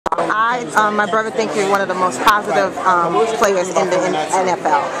My brother thinks you're one of the most positive players in the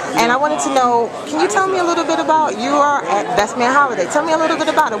NFL. And I wanted to know, can you tell me a little bit about, you are at Best Man Holiday. Tell me a little bit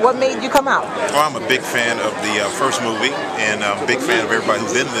about it. What made you come out? Well, I'm a big fan of the first movie, and I'm a big fan of everybody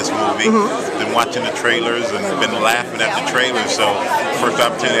who's in this movie. Been watching the trailers and been laughing at the trailers. So first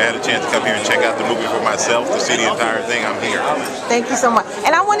opportunity I had a chance to come here and check out the movie for myself, to see the entire thing, I'm here. Thank you so much.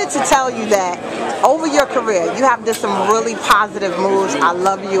 And I wanted to tell you that over your career, you have done some really positive moves. I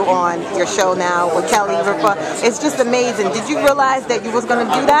love you on your show now with Kelly Ripa. It's just amazing. Did you realize that you was going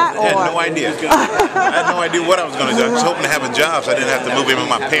to do that? Or? I had no idea. I had no idea what I was going to do. I was hoping to have a job so I didn't have to move in with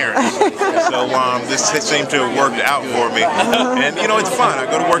my parents. So this seemed to have worked out for me. And you know, it's fun. I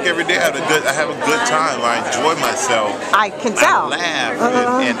go to work every day. I have a good time. I enjoy myself. I can tell. I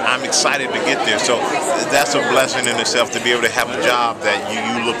laugh, and I'm excited to get there. So that's a blessing in itself, to be able to have a job that you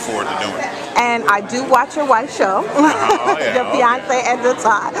look forward to doing. And I do watch your wife's show, your fiance at the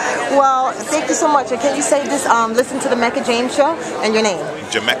time. Well, thank you so much. And can you say this, listen to the Mecca James show and your name?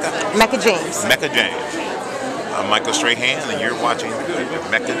 Jamaica? Mecca James. Mecca James. I'm Michael Strahan, and you're watching the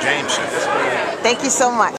Mecca James show. Thank you so much.